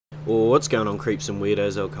Well, what's going on, creeps and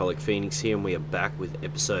weirdos? Alcoholic Phoenix here, and we are back with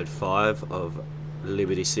episode 5 of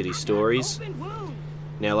Liberty City Stories.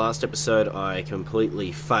 Now, last episode I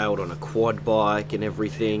completely failed on a quad bike and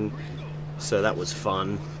everything, so that was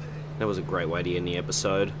fun. That was a great way to end the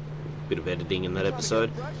episode. Bit of editing in that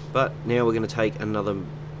episode. But now we're going to take another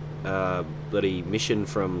bloody mission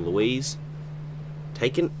from Louise.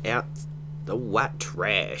 Taking out the white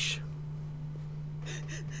trash.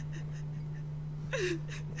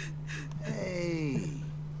 Hey,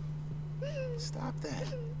 stop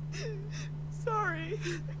that. Sorry.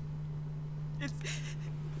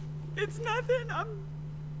 It's nothing. I'm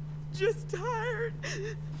just tired.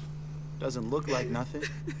 Doesn't look like nothing.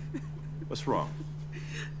 What's wrong?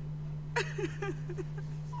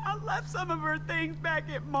 I left some of her things back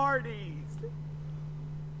at Marty's.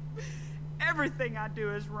 Everything I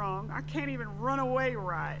do is wrong. I can't even run away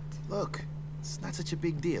right. Look, it's not such a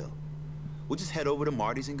big deal. We'll just head over to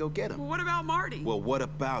Marty's and go get him. Well, what about Marty? Well, what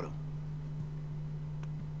about him?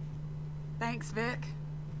 Thanks, Vic.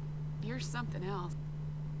 You're something else.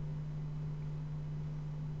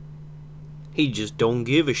 He just don't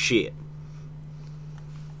give a shit.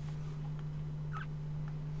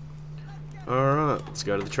 Alright, let's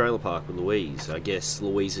go to the trailer park with Louise. I guess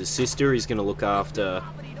Louise's sister is going to look after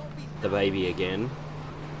the baby again.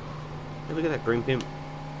 Hey, look at that green pimp.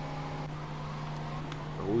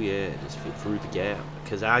 Oh yeah, just fit through the gap.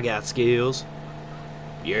 Because I got skills.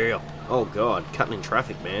 Yeah. Oh god, cutting in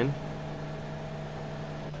traffic, man.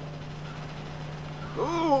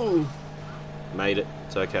 Oh! Made it.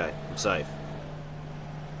 It's okay. I'm safe.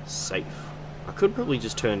 Safe. I could probably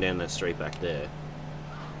just turn down that street back there.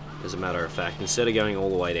 As a matter of fact, instead of going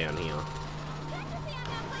all the way down here.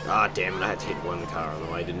 Ah, damn it, I had to hit one car on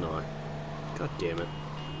the way, didn't I? God damn it.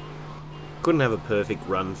 Couldn't have a perfect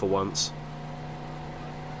run for once.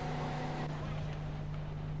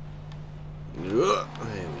 There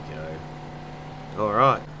we go.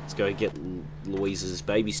 Alright, let's go get Louise's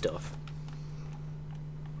baby stuff.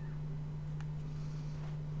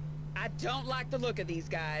 I don't like the look of these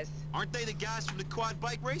guys. Aren't they the guys from the quad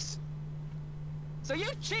bike race? So you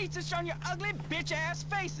cheats are showing your ugly bitch-ass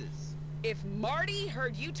faces. If Marty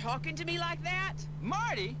heard you talking to me like that...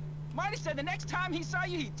 Marty? Marty said the next time he saw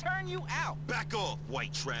you, he'd turn you out. Back off,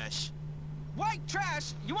 white trash. White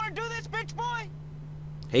trash? You wanna do this, bitch boy?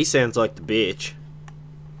 He sounds like the bitch.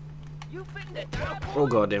 You fitting to die, boy? Oh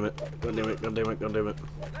god damn it. God damn it, god damn it, god damn it.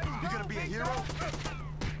 You gonna be a hero?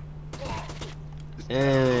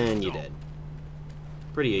 And you're dead.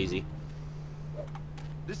 Pretty easy.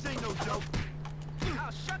 This ain't no joke.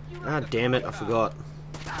 Ah damn it, I forgot.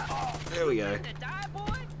 There we go. To die,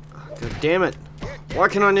 boy? God damn it. Why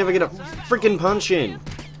can I never get a freaking punch in?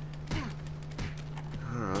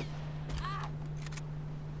 Alright.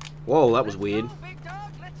 Whoa, that was weird. Big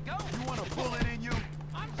dog, let's go. You want a bullet in you?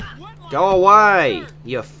 Go away,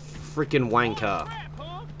 you freaking wanker.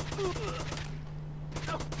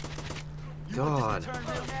 God.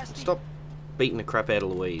 Stop beating the crap out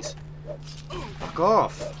of Louise. Fuck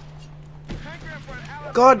off.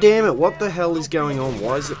 God damn it, what the hell is going on?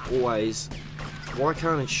 Why is it always... Why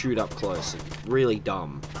can't it shoot up close? It's really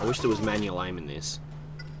dumb. I wish there was manual aim in this.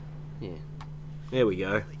 Yeah. There we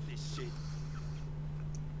go.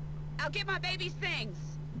 I'll get my baby's things.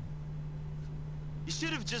 You should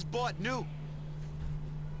have just bought new.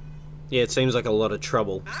 Yeah, it seems like a lot of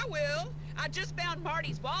trouble. I will. I just found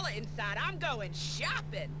Marty's wallet inside. I'm going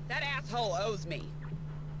shopping. That asshole owes me.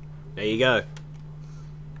 There you go.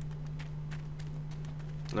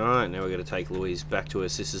 Alright, now we're going to take Louise back to her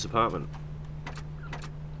sister's apartment.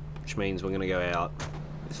 Which means we're going to go out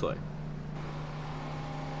this way.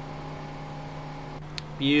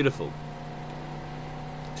 Beautiful.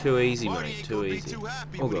 Too easy, Marty mate. ain't Too gonna be easy. too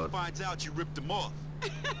happy Oh when he god. finds out you ripped him off.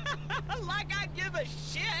 Like I give a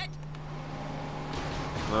shit.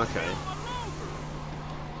 Okay.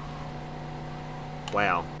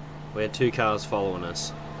 Wow. We had 2 cars following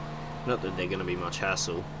us. Not that they're going to be much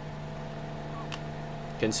hassle.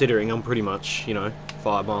 Considering I'm pretty much, you know,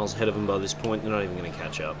 5 miles ahead of them by this point, they're not even going to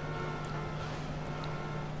catch up.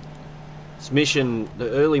 This mission, the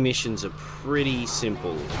early missions are pretty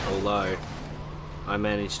simple, although I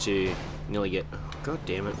managed to nearly get... God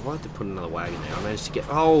damn it, why'd they put another wagon there? I managed to get...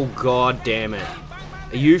 Oh, god damn it.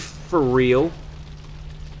 Are you for real?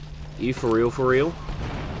 Are you for real, for real?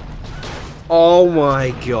 Oh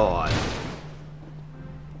my god.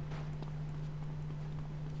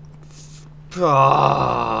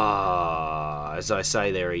 Ah, as I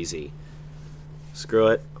say, they're easy. Screw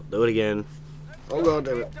it. I'll do it again. Oh god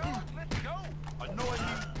damn it.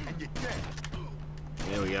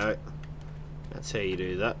 There we go. That's how you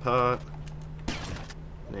do that part.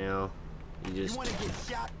 Now, you You just wanna get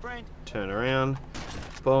shot, friend? turn around,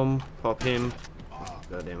 boom, pop him. Oh,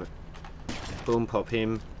 God damn it. Boom, pop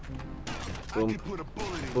him. I Boom, could put a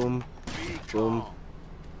bullet in boom, you. Be boom, calm.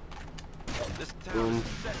 This town boom. is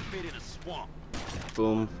a cesspit in a swamp.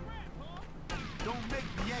 boom, Don't make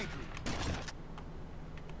me angry.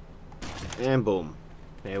 and boom.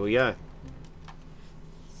 There we go.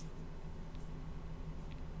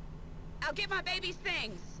 I'll get my baby's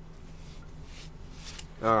things.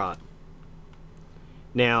 Alright.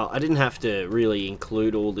 Now, I didn't have to really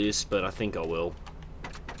include all this, but I think I will.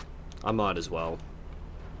 I might as well.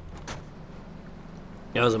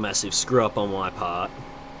 That was a massive screw up on my part.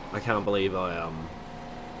 I can't believe I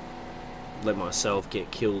let myself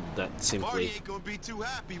get killed that Marty simply. ain't gonna be too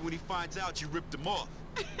happy when he finds out you ripped him off.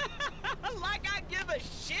 Like I give a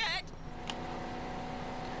shit.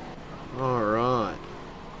 Alright.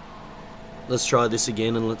 Let's try this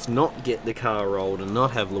again and let's not get the car rolled and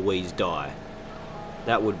not have Louise die.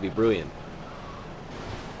 That would be brilliant.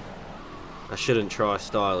 I shouldn't try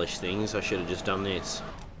stylish things, I should have just done this.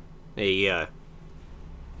 There you go.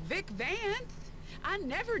 Vic Vance, I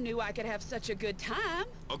never knew I could have such a good time.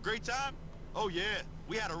 A great time? Oh yeah,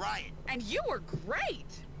 we had a riot. And you were great.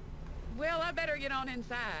 Well, I better get on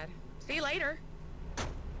inside. See you later.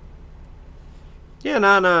 Yeah,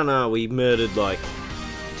 no, we murdered like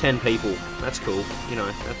 10 people. That's cool. You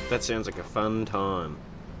know, that sounds like a fun time.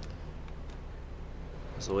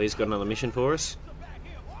 So he's got another mission for us.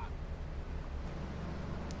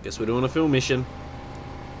 Guess we're doing a film mission.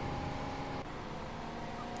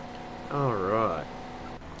 Alright.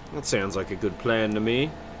 That sounds like a good plan to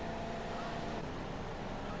me.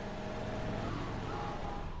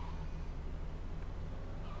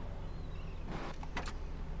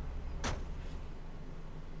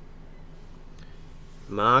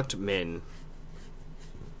 Marked men.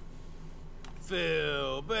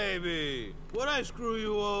 Phil, baby, would I screw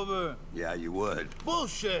you over? Yeah, you would.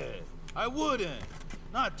 Bullshit! I wouldn't.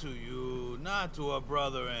 Not to you, not to a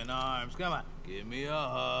brother in arms. Come on, give me a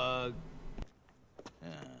hug.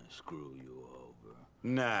 Screw you over.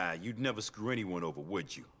 Nah, you'd never screw anyone over,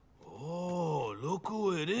 would you? Oh, look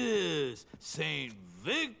who it is. Saint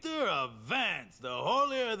Victor of Vance, the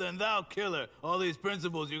holier-than-thou killer. All these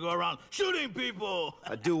principles, you go around shooting people.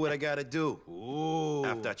 I do what I gotta do. Ooh.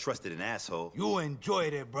 After I trusted an asshole. You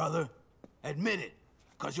enjoyed it, brother. Admit it,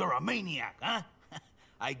 because you're a maniac, huh?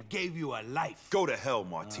 I gave you a life. Go to hell,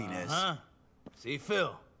 Martinez. Huh? See,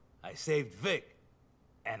 Phil, I saved Vic,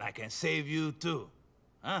 and I can save you too.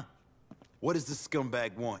 Huh? What does this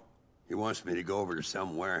scumbag want? He wants me to go over to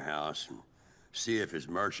some warehouse and see if his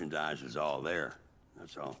merchandise is all there.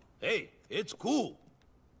 That's all. Hey, it's cool.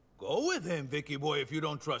 Go with him, Vicky boy, if you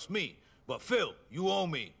don't trust me. But Phil, you owe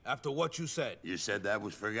me after what you said. You said that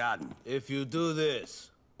was forgotten. If you do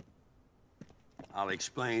this. I'll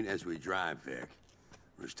explain as we drive, Vic.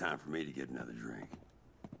 It's time for me to get another drink.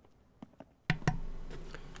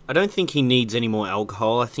 I don't think he needs any more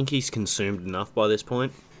alcohol. I think he's consumed enough by this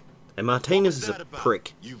point. And Martinez is a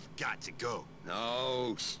prick. You've got to go.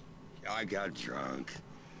 No, I got drunk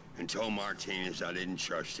and told Martinez I didn't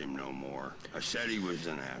trust him no more. I said he was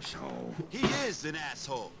an asshole. He is an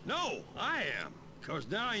asshole. No, I am. Because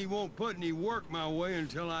now he won't put any work my way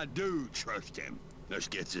until I do trust him. Let's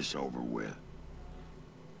get this over with.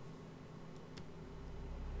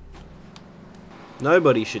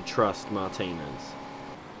 Nobody should trust Martinez.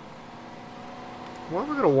 Why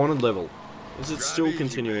have I got a wanted level? Is it Drive still easy,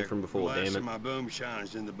 continuing Vic. from before, The damn last it? of my boom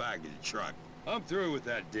shines in the back of the truck. I'm through with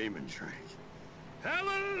that demon drink.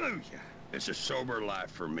 Hallelujah! It's a sober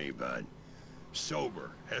life for me, bud.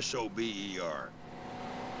 Sober. S-O-B-E-R.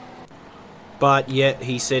 But yet,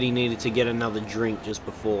 he said he needed to get another drink just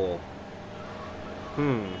before.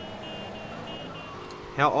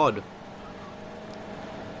 How odd.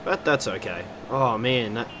 But that's okay. Oh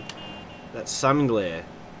man, that sun glare.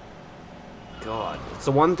 God, it's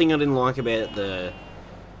the one thing I didn't like about the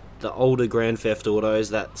older Grand Theft Autos.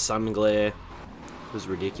 That sun glare was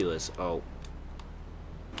ridiculous. Oh,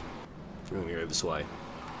 I'm gonna go this way.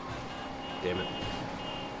 Damn it.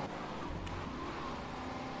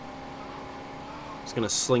 Just gonna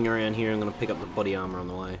sling around here. I'm gonna pick up the body armor on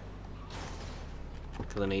the way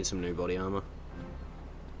because I need some new body armor.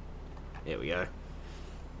 There we go.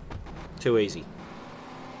 Too easy.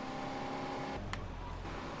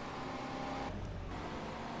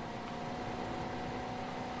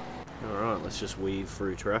 Alright, let's just weave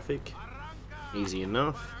through traffic. Easy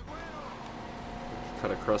enough.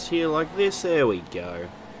 Cut across here like this. There we go.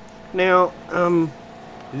 Now,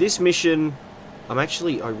 this mission, I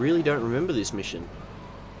really don't remember this mission.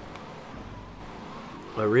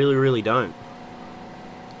 I really don't.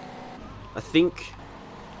 I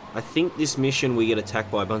think this mission we get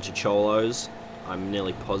attacked by a bunch of cholos. I'm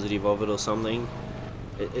nearly positive of it or something.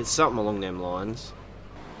 It's something along them lines.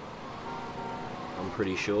 I'm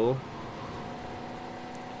pretty sure.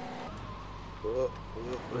 Oh,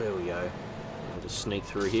 there we go. We'll just sneak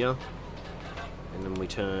through here. And then we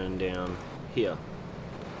turn down here.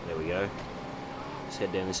 There we go. Let's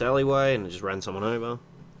head down this alleyway and just run someone over.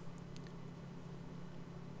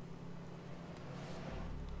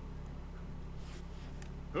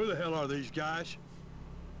 Who the hell are these guys?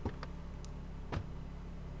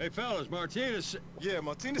 Hey, fellas, Martinez... Yeah,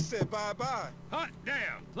 Martinez said bye-bye. Hot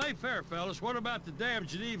damn! Play fair, fellas. What about the damn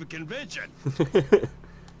Geneva Convention?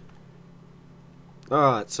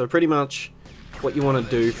 Alright, so pretty much what you want to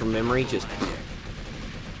do from memory, just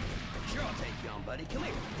Sure, I'll take you on, buddy. Come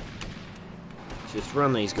here. Just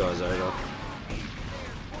run these guys over.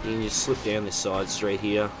 You can just slip down this side street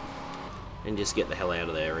here and just get the hell out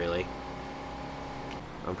of there, really.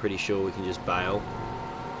 I'm pretty sure we can just bail.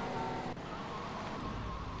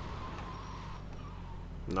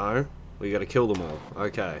 No? We gotta kill them all.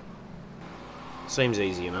 Okay. Seems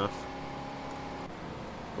easy enough.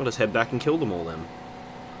 We'll just head back and kill them all then.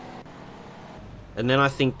 And then I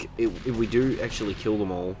think if we do actually kill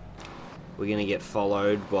them all, we're gonna get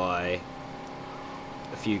followed by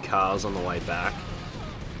a few cars on the way back.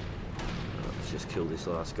 Let's just kill this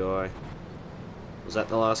last guy. Was that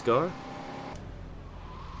the last guy?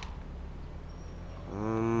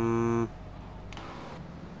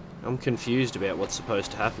 I'm confused about what's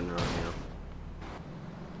supposed to happen right now.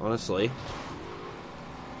 Honestly.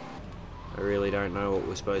 I really don't know what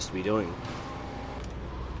we're supposed to be doing.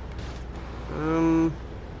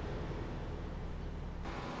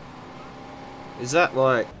 Is that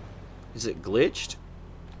like... Is it glitched?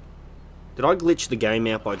 Did I glitch the game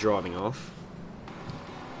out by driving off?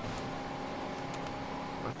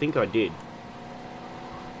 I think I did.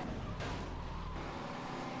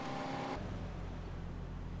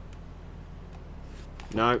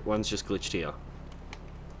 No, one's just glitched here.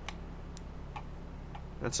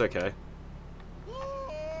 That's okay.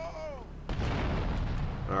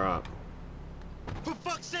 Alright. For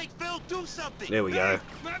fuck's sake, Phil, do something! There we go.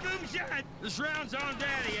 My boom shot! This round's on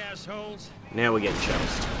daddy, assholes! Now we're getting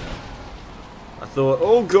chased. I thought,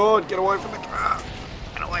 oh god, get away from the car!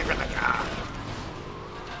 Get away from the car!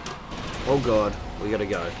 Oh god, we gotta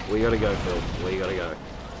go. We gotta go, Phil. We gotta go.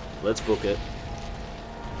 Let's book it.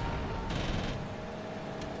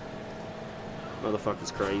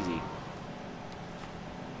 Motherfucker's crazy.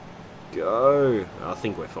 Go! I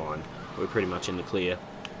think we're fine. We're pretty much in the clear.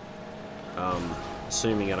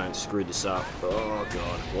 Assuming I don't screw this up. Oh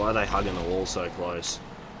god, why are they hugging the wall so close?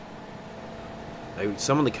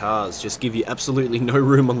 Some of the cars just give you absolutely no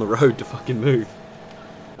room on the road to fucking move.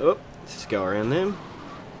 Oh, let's just go around them.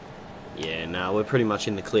 Yeah, no, we're pretty much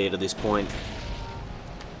in the clear to this point.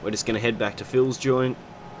 We're just gonna head back to Phil's joint.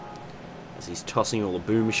 As he's tossing all the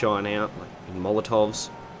boom shine out, like in Molotovs.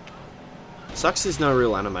 Sucks there's no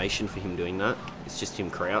real animation for him doing that. It's just him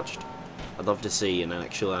crouched. I'd love to see an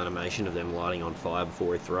actual animation of them lighting on fire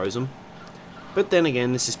before he throws them. But then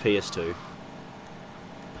again, this is PS2.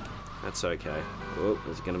 That's okay. Oh,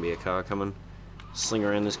 there's going to be a car coming. Sling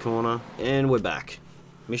around this corner, and we're back.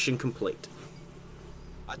 Mission complete.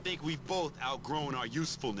 I think we've both outgrown our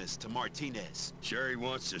usefulness to Martinez. Sure he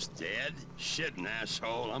wants us dead? Shitting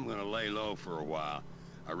asshole, I'm gonna lay low for a while.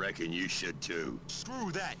 I reckon you should too.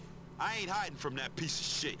 Screw that. I ain't hiding from that piece of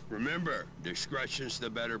shit. Remember, discretion's the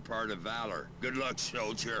better part of valor. Good luck,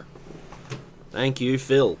 soldier. Thank you,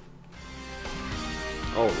 Phil.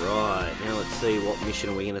 Alright, now let's see what mission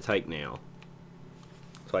are we going to take now.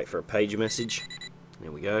 Let's wait for a page message.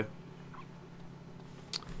 There we go.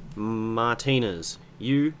 Martinez,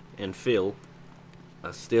 you and Phil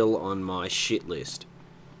are still on my shit list.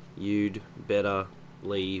 You'd better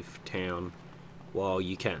leave town while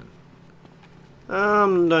you can.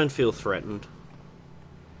 Don't feel threatened.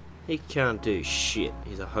 He can't do shit.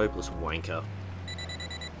 He's a hopeless wanker.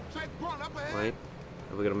 Wait,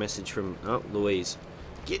 have we got a message from... Oh, Louise.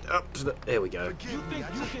 Get up to the... There we go.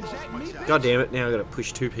 God damn it, now I've got to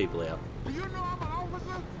push two people out.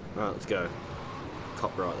 Alright, let's go.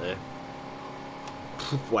 Cop right there.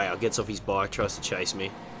 Wow, gets off his bike, tries to chase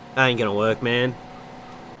me. That ain't gonna work, man.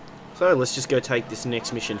 So, let's just go take this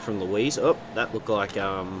next mission from Louise. Oh, that looked like,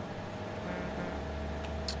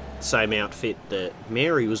 same outfit that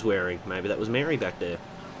Mary was wearing. Maybe that was Mary back there.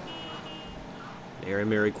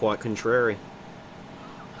 Mary quite contrary.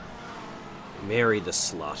 Mary the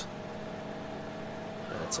slut.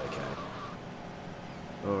 That's okay.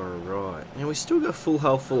 Alright. Now we still got full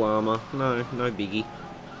health, full armor. No biggie.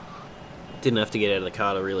 Didn't have to get out of the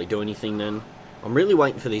car to really do anything then. I'm really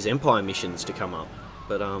waiting for these Empire missions to come up,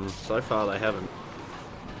 but so far they haven't.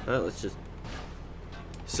 Well, let's just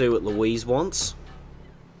see what Louise wants.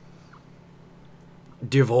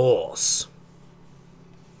 Divorce.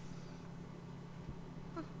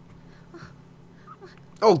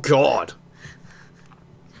 Oh God.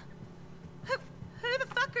 Who the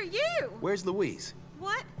fuck are you? Where's Louise?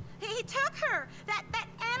 What? He took her. That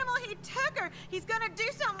animal, he took her. He's gonna do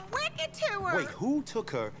something wicked to her. Wait, who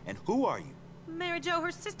took her and who are you? Mary Jo,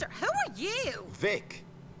 her sister. Who are you? Vic.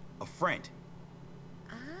 A friend.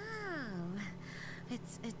 Oh,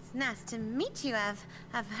 it's nice to meet you.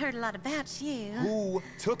 I've heard a lot about you. Who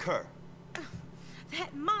took her?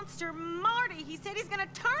 That monster Marty. He said he's gonna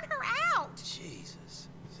turn her out. Jesus.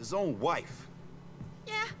 It's his own wife.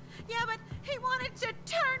 Yeah, but he wanted to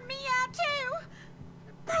turn me out too.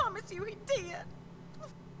 I promise you he did.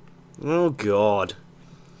 Oh God.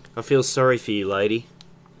 I feel sorry for you, lady.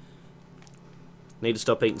 Need to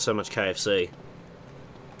stop eating so much KFC.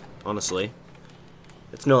 Honestly.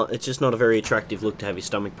 It's just not a very attractive look to have your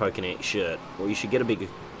stomach poking out your shirt. Or you should get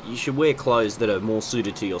you should wear clothes that are more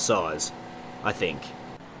suited to your size. I think.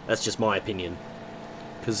 That's just my opinion.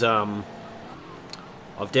 Because, I've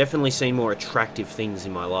definitely seen more attractive things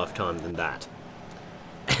in my lifetime than that.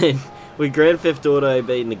 And with Grand Theft Auto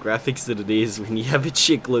being the graphics that it is, when you have a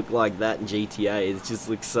chick look like that in GTA, it just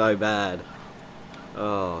looks so bad.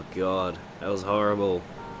 Oh God, that was horrible.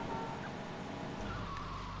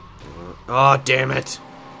 Oh damn it!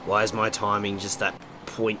 Why is my timing just that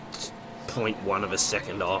 0.1 of a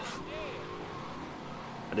second off?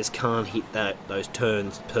 I just can't hit those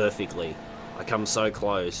turns perfectly. I come so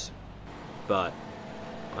close, but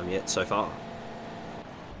I'm yet so far.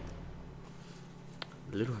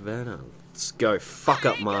 Little Havana. Let's go fuck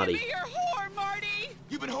up Marty. Be your whore, Marty!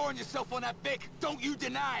 You've been whoring yourself on that Vic. Don't you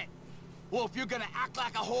deny it. Well, if you're gonna act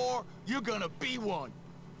like a whore, you're gonna be one.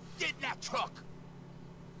 Get in that truck.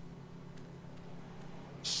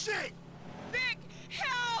 Shit! Vic,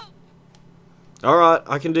 help! Alright,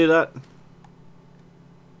 I can do that.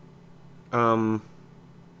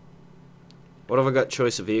 What have I got?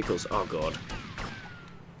 Choice of vehicles. Oh God.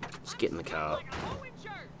 Just get in the car.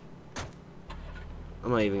 I'm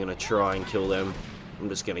not even gonna try and kill them. I'm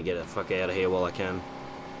just gonna get the fuck out of here while I can.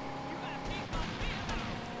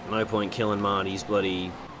 No point killing Marty's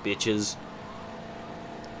bloody bitches.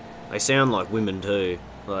 They sound like women too.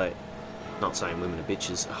 Like, not saying women are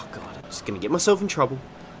bitches. Oh God, I'm just gonna get myself in trouble.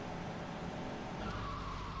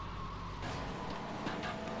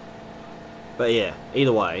 But yeah,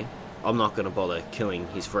 either way, I'm not gonna bother killing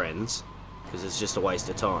his friends, because it's just a waste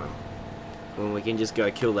of time. When we can just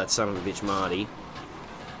go kill that son of a bitch Marty,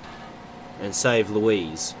 and save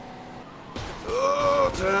Louise.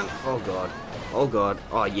 Oh, turn. Oh God. Oh God.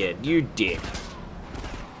 Oh yeah, you dick.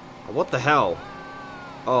 Oh, what the hell?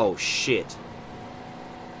 Oh shit.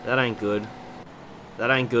 That ain't good.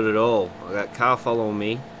 That ain't good at all. I got a car following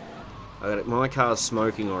me. My car's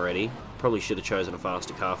smoking already. Probably should have chosen a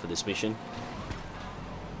faster car for this mission.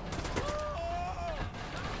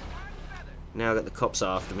 Now I got the cops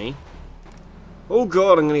after me. Oh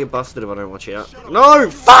God, I'm gonna get busted if I don't watch out. No,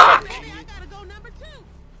 fuck!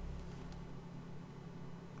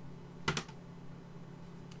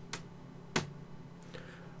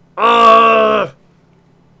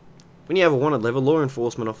 When you have a wanted level, law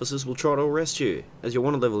enforcement officers will try to arrest you. As your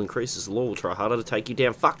wanted level increases, the law will try harder to take you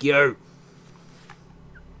down. Fuck you!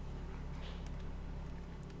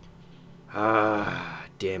 Ah,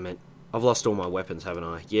 damn it. I've lost all my weapons, haven't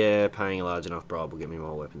I? Yeah, paying a large enough bribe will get me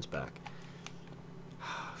my weapons back.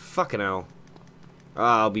 Fucking hell.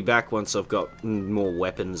 I'll be back once I've got more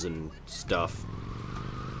weapons and stuff.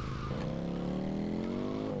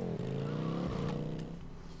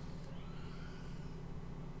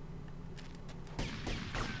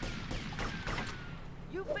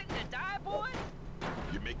 You fitting to die, boy?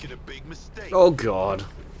 You're making a big mistake. Oh God.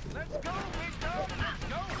 Let's go, big dog. Let's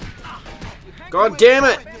go. God damn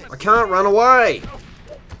it! I can't run away!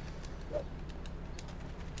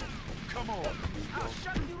 Come on. I'll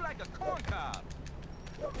shut you like a corn cob.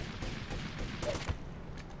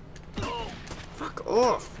 Fuck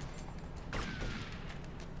off!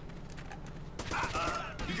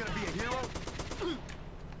 You gonna be a hero?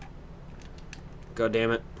 God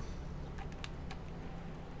damn it.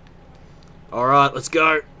 Alright, let's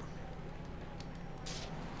go!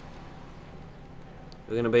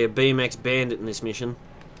 We're gonna be a BMX bandit in this mission.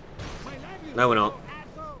 No, we're not.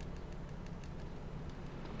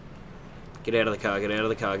 Get out of the car, get out of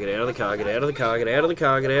the car, get out of the car, get out of the car, get out of the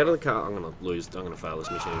car, get out of the car. I'm gonna fail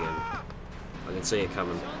this mission again. I can see it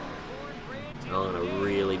coming. I'm gonna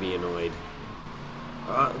really be annoyed.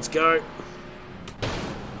 Alright, let's go.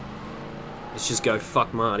 Let's just go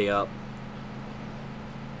fuck Marty up.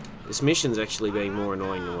 This mission's actually being more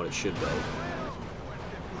annoying than what it should be.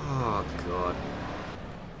 Oh, God.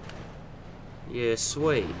 Yeah,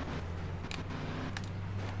 sweet.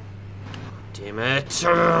 Damn it.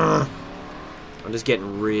 I'm just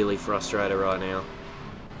getting really frustrated right now.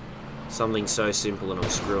 Something so simple and I'm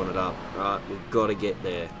screwing it up. Right, we've got to get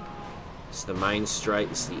there. It's the main straight.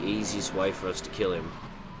 It's the easiest way for us to kill him.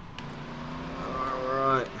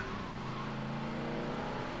 Alright.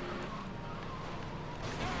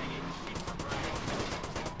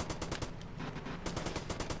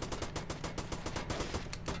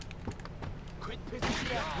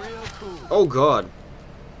 Oh God.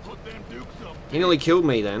 He nearly killed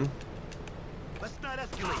me then. Let's not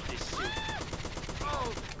escalate this shit.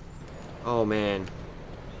 Oh man.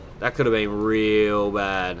 That could have been real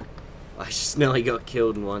bad. I just nearly got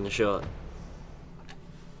killed in one shot.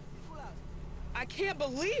 I can't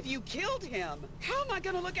believe you killed him. How am I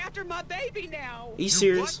gonna look after my baby now? Are you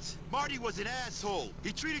serious? What? Marty was an asshole.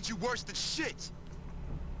 He treated you worse than shit.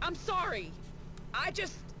 I'm sorry. I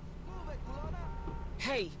just...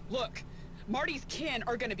 Hey, look. Marty's kin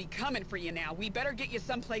are gonna be coming for you now. We better get you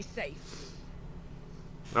someplace safe.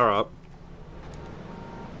 Alright.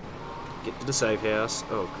 Get to the safe house.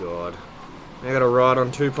 Oh God. I gotta ride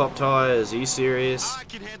on 2 pop tires. Are you serious? I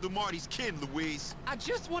can handle Marty's kin, Louise. I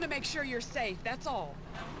just want to make sure you're safe, that's all.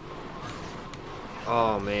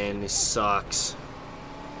 Oh man, this sucks.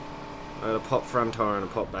 I got a pop front tire and a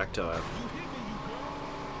pop back tire.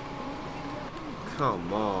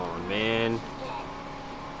 Come on, man.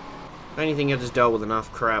 I don't think I just dealt with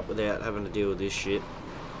enough crap without having to deal with this shit.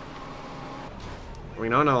 I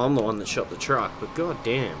mean, I know I'm the one that shot the truck, but god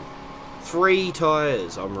damn. 3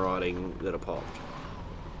 tires I'm riding that are popped.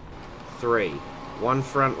 3. 1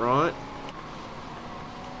 front right.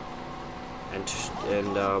 And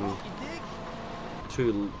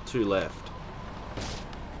 2 left.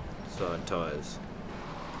 Side tires.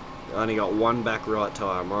 I only got 1 back right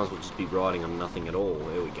tire. I might as well just be riding on nothing at all.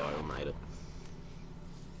 There we go, I made it.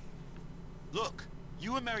 Look,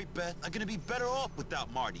 you and Mary Beth are gonna be better off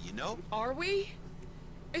without Marty, you know? Are we?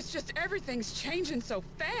 It's just everything's changing so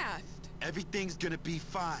fast. Everything's gonna be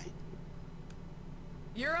fine.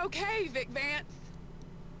 You're okay, Vic Vance.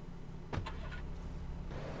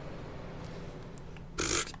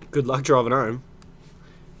 Good luck driving home.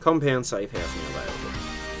 Compound safe housing available.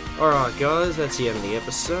 Alright guys, that's the end of the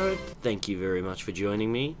episode. Thank you very much for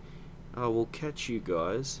joining me. I will catch you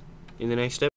guys in the next episode.